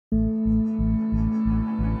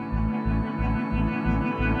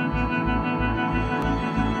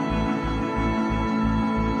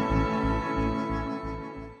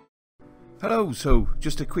Hello, so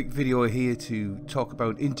just a quick video here to talk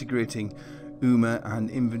about integrating UMA and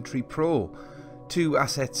Inventory Pro, two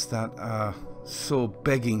assets that are so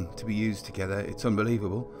begging to be used together. It's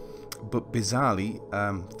unbelievable, but bizarrely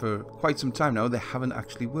for quite some time now they haven't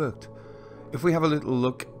actually worked. If we have a little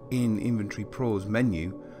look in Inventory Pro's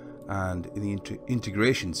menu and in the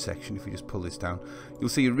integration section, if we just pull this down, you'll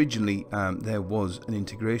see originally there was an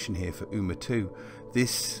integration here for UMA 2.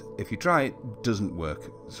 This, if you try it, doesn't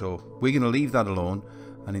work, so we're going to leave that alone,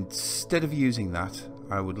 and instead of using that,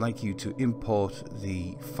 I would like you to import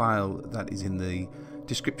the file that is in the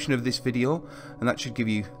description of this video, and that should give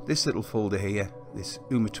you this little folder here, this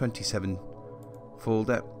UMA 27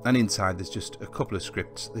 folder, and inside there's just a couple of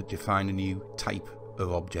scripts that define a new type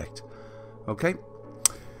of object. Okay,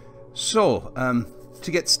 so to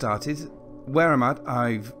get started, where I'm at,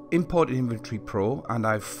 I've imported Inventory Pro and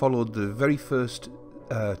I've followed the very first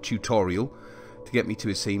tutorial to get me to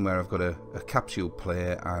a scene where I've got a capsule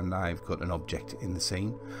player and I've got an object in the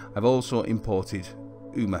scene. I've also imported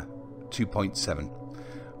UMA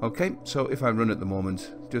 2.7. Okay, so if I run at the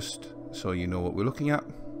moment, just so you know what we're looking at.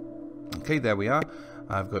 Okay, there we are.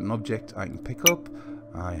 I've got an object I can pick up,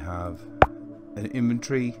 I have an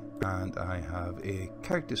inventory, and I have a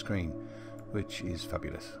character screen, which is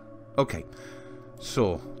fabulous. Okay,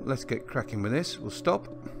 so let's get cracking with this. We'll stop,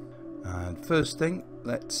 and first thing,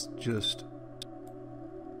 let's just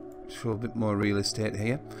show a bit more real estate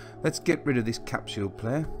here. Let's get rid of this capsule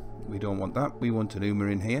player. We don't want that. We want an UMA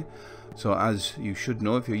in here. So as you should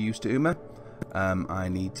know if you're used to UMA, I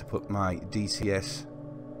need to put my DCS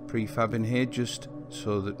prefab in here just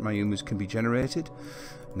so that my UMAs can be generated.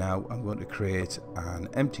 Now I'm going to create an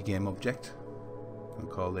empty game object and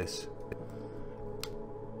call this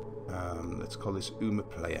let's call this UMA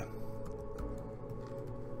player.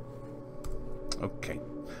 Okay,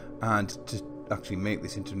 and to actually make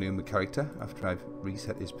this into an UMA character after I've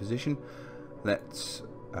reset his position, let's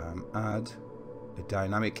add a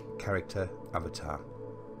dynamic character avatar.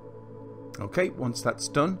 Okay, once that's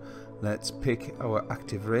done, let's pick our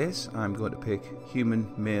active race. I'm going to pick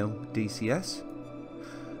human male DCS,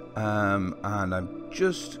 and I'm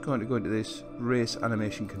just going to go into this race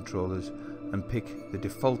animation controllers and pick the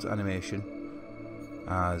default animation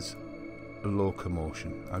as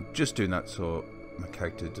locomotion. I'm just doing that so my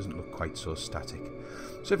character doesn't look quite so static.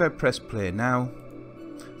 So if I press play now,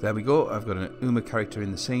 there we go, I've got an UMA character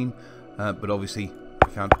in the scene, but obviously I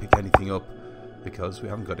can't pick anything up because we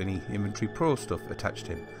haven't got any Inventory Pro stuff attached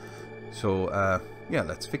to him. So yeah,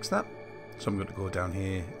 let's fix that. So I'm going to go down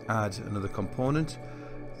here, add another component,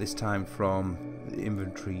 this time from the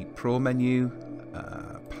Inventory Pro menu,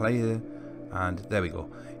 player, and there we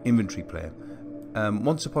go, inventory player.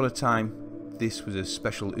 Once upon a time this was a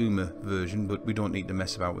special UMA version, but we don't need to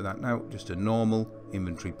mess about with that now, just a normal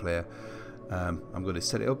inventory player. I'm going to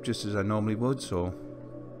set it up just as I normally would, so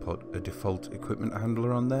put a default equipment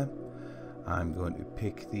handler on there. I'm going to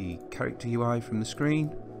pick the character UI from the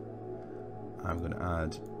screen. I'm going to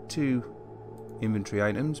add 2 inventory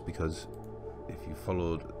items because if you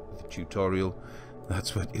followed the tutorial,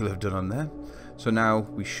 that's what you'll have done on there. So now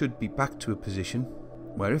we should be back to a position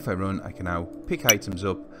where if I run, I can now pick items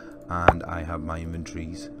up and I have my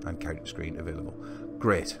inventories and character screen available.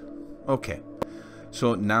 Great. Okay,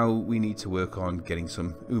 so now we need to work on getting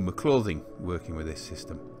some UMA clothing working with this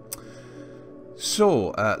system.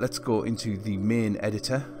 So let's go into the main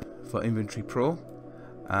editor for Inventory Pro.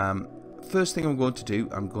 First thing I'm going to do,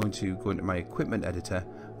 I'm going to go into my equipment editor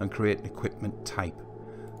and create an equipment type.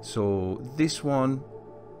 So this one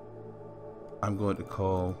I'm going to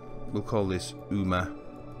we'll call this UMA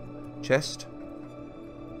chest.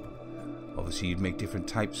 Obviously you'd make different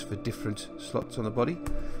types for different slots on the body.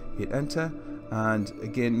 Hit enter, and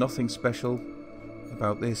again nothing special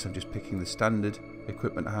about this, I'm just picking the standard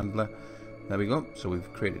equipment handler. There we go, so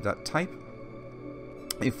we've created that type.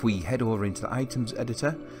 If we head over into the items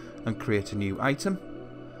editor and create a new item,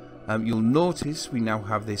 you'll notice we now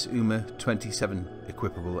have this UMA 27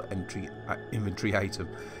 equipable inventory item.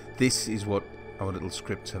 This is what our little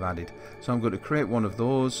scripts have added. So I'm going to create one of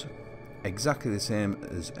those, exactly the same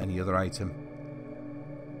as any other item.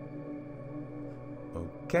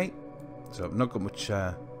 Okay, so I've not got much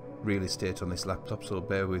real estate on this laptop, so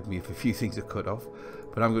bear with me if a few things are cut off,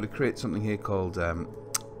 but I'm going to create something here called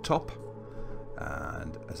top,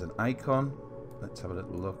 and as an icon, let's have a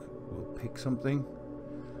little look. We'll pick something.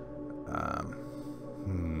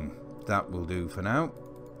 That will do for now,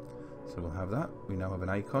 so we'll have that. We now have an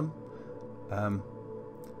icon.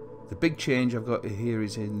 The big change I've got here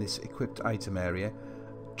is in this equipped item area.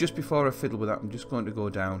 Just before I fiddle with that, I'm just going to go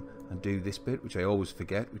down and do this bit, which I always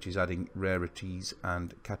forget, which is adding rarities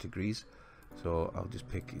and categories. So I'll just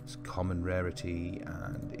pick its common rarity,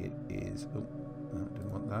 and it is, oh, no, I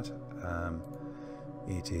didn't want that.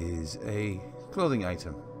 It is a clothing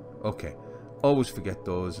item. Okay, always forget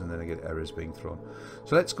those and then I get errors being thrown.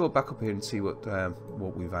 So let's go back up here and see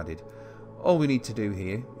what we've added. All we need to do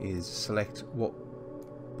here is select what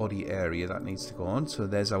body area that needs to go on. So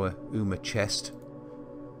there's our Uma chest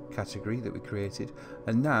category that we created,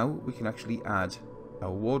 and now we can actually add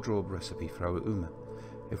our wardrobe recipe for our Uma.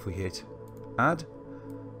 If we hit add,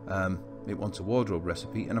 it wants a wardrobe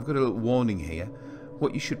recipe, and I've got a little warning here.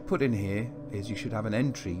 What you should put in here is you should have an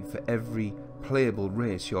entry for every playable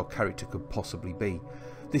race your character could possibly be.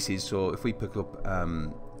 This is so if we pick up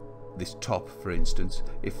this top, for instance,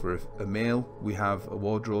 if we're a male we have a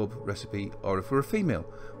wardrobe recipe, or if we're a female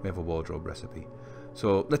we have a wardrobe recipe.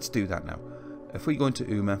 So let's do that now. If we go into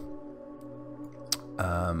Uma,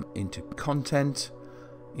 into content,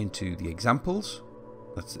 into the examples,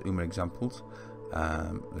 that's the Uma examples,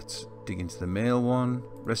 let's dig into the male one,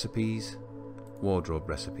 recipes, wardrobe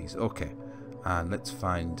recipes. Okay, and let's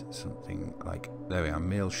find something like, there we are,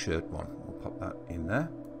 male shirt one. We'll pop that in there.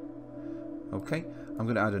 Okay, I'm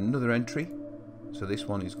going to add another entry, so this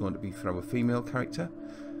one is going to be for our female character.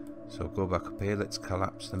 So go back up here, let's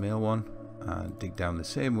collapse the male one and dig down the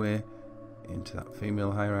same way into that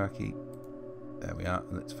female hierarchy. There we are,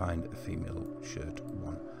 and let's find a female shirt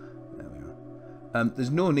one. There we are. There's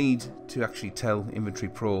no need to actually tell Inventory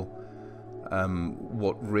Pro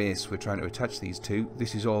what race we're trying to attach these to.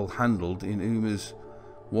 This is all handled in Uma's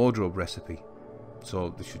wardrobe recipe, so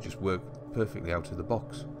this should just work perfectly out of the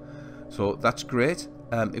box. So that's great.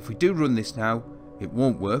 If we do run this now, it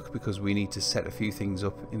won't work because we need to set a few things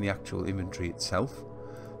up in the actual inventory itself.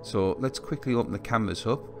 So let's quickly open the canvas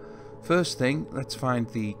up. First thing, let's find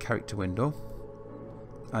the character window,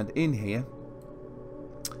 and in here,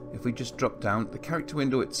 if we just drop down, the character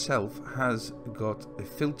window itself has got a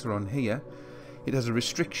filter on here. It has a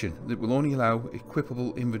restriction that will only allow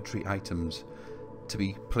equipable inventory items to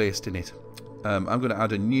be placed in it. I'm going to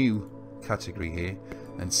add a new category here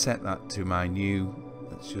and set that to my new,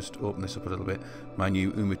 let's just open this up a little bit, my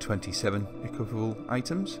new Uma 27 equipable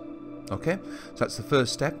items. Okay, so that's the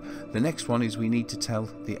first step. The next one is we need to tell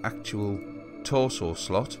the actual torso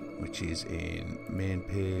slot, which is in main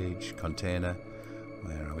page, container.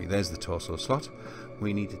 Where are we? There's the torso slot.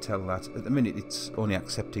 We need to tell that. At the minute it's only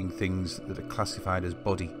accepting things that are classified as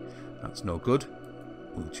body. That's no good.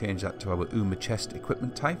 We'll change that to our Uma chest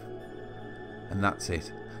equipment type, and that's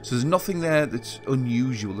it. So there's nothing there that's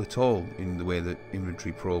unusual at all in the way that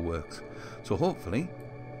Inventory Pro works. So hopefully,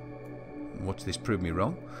 watch this prove me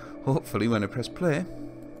wrong, hopefully when I press play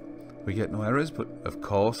we get no errors, but of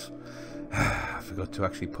course I forgot to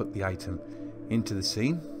actually put the item into the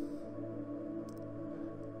scene.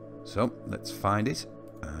 So let's find it.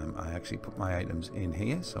 I actually put my items in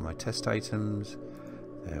here, so my test items,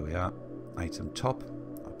 there we are, item top,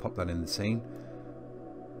 I'll pop that in the scene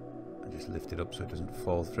and just lift it up so it doesn't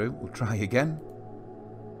fall through. We'll try again.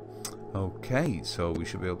 Okay, so we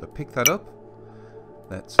should be able to pick that up.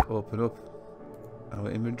 Let's open up our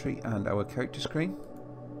inventory and our character screen.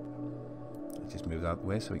 Let's just move that out of the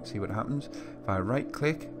way so we can see what happens. If I right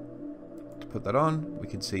click to put that on, we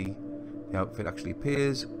can see the outfit actually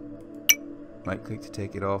appears. Right click to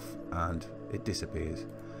take it off and it disappears.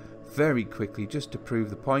 Very quickly, just to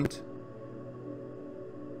prove the point,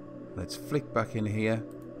 let's flick back in here,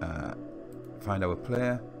 find our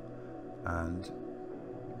player and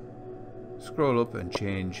scroll up and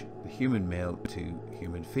change the human male to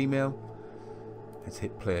human female. Let's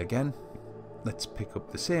hit play again. Let's pick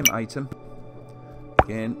up the same item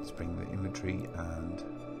again. Let's bring the inventory and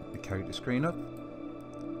the character screen up.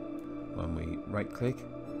 When we right click,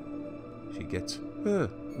 she gets her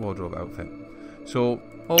wardrobe outfit. So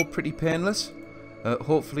all pretty painless.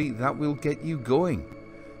 Hopefully that will get you going.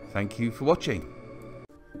 Thank you for watching.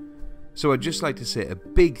 So I'd just like to say a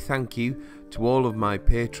big thank you to all of my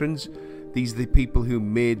patrons. These are the people who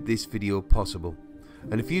made this video possible.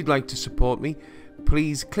 And if you'd like to support me,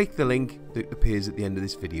 please click the link that appears at the end of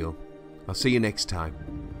this video. I'll see you next time.